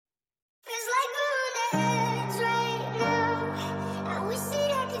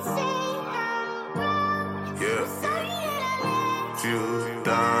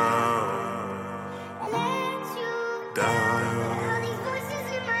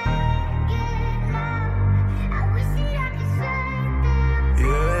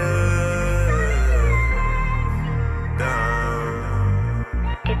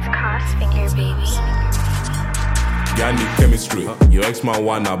Y'all need chemistry. Your ex-man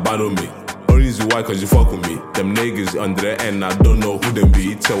wanna abandon me. Only reason why, cause you fuck with me. Them niggas under the end, I don't know who them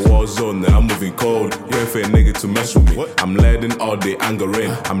be. It's a war zone and I'm moving cold. You ain't for a nigga to mess with me. I'm letting all the anger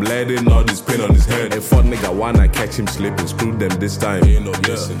in. I'm letting all this pain on his head. A fuck nigga wanna catch him slipping. Screw them this time. Ain't no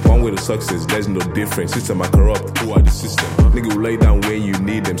missing. One way to success, there's no difference. System are corrupt. Who are the system? Nigga will lay down when you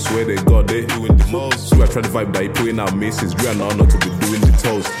need them. Swear to God they doing the most. So I try to vibe that you putting out misses. We are not to be doing the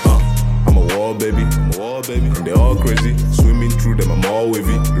toast. I'm a wall baby, and they all crazy. Swimming through them, I'm all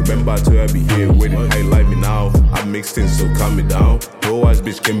wavy. Remember I told you I be here waiting. How you like me now? I mixed in, so calm me down. Your ass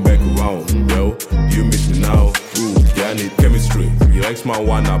bitch came back around. Well, you miss me now. Ooh, yeah, I need chemistry. Your ex-man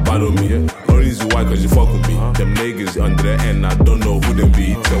wanna abandon me. Only reason why, cause you fuck with me. Them niggas under the end, I don't know who them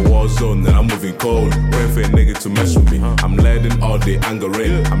be. It's a war zone and I'm moving cold. Waiting for a nigga to mess with me. I'm letting all the anger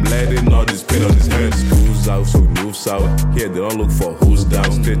in. I'm letting all this pain on his head. School's out, so we move south. Here they don't look for who's down.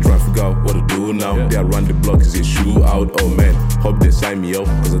 Stay trying to figure out what to do now. They around the block is a shoe out. Oh man, hope they sign me up,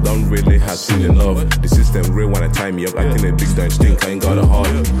 cause I don't really have seen enough. The system real when I tie me up. I think a big damn stink, I ain't got a heart.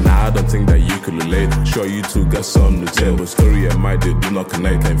 Nah, I don't think that you could relate. Sure you two got something to tell, but story and my they do not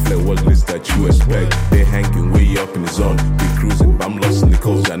connect. And flat what's this that you expect? They hanging way up in the zone. We cruising, but I'm lost in the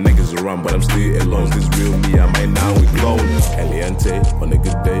coast. Got niggas around, but I'm still alone. This real me, I might now with clone. Eliente, on a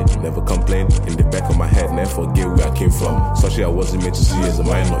good day, never complain. In the back of my head, never forget where I came from. Such I wasn't meant to see as a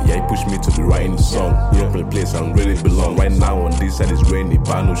minor. Yeah, he pushed me to be writing the song. You don't play place, I don't really belong. Right now on this side it's rainy,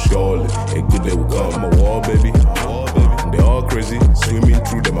 but no surely a good day will come. I'm a wall baby, and they all crazy. Swimming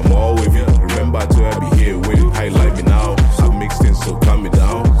through them, I'm all wavy. Remember I told you I be here waiting. How you like me now? I mixed in, so calm me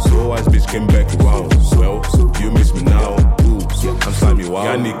down. So ass bitch came back around. Well, you miss me now. Oops, I'm slimy wild.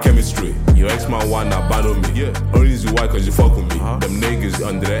 Y'all need chemistry. Your ex-man wanna abandon me. Only reason why, cause you fuck with me. Them niggas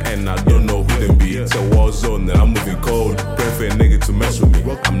under the end, I don't know who them be. It's a war zone and I'm moving cold. Pray for a nigga to mess with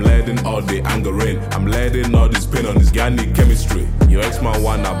me. I'm letting all the anger in. I'm letting all this pain on this guy. Need chemistry. Your ex-man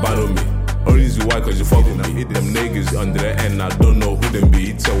wanna abandon me. Only reason why, cause you fuck with me. Them niggas under the end, I don't know who them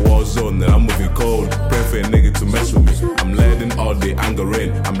be. It's a war zone and I'm moving cold. Pray for a nigga to mess with me. I'm letting all the anger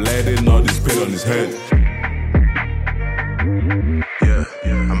in. I'm letting all this pain on his head. Yeah,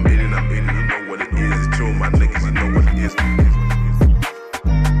 I'm eating, you know what it is. It's true, my niggas, you know what it is.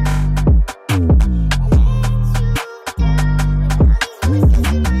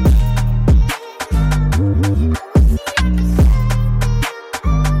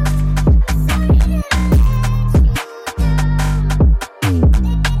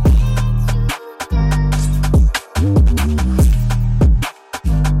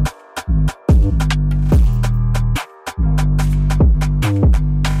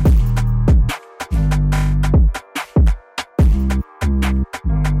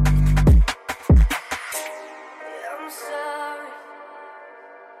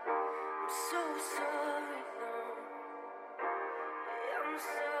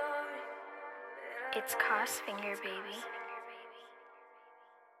 It's Crossfinger, baby.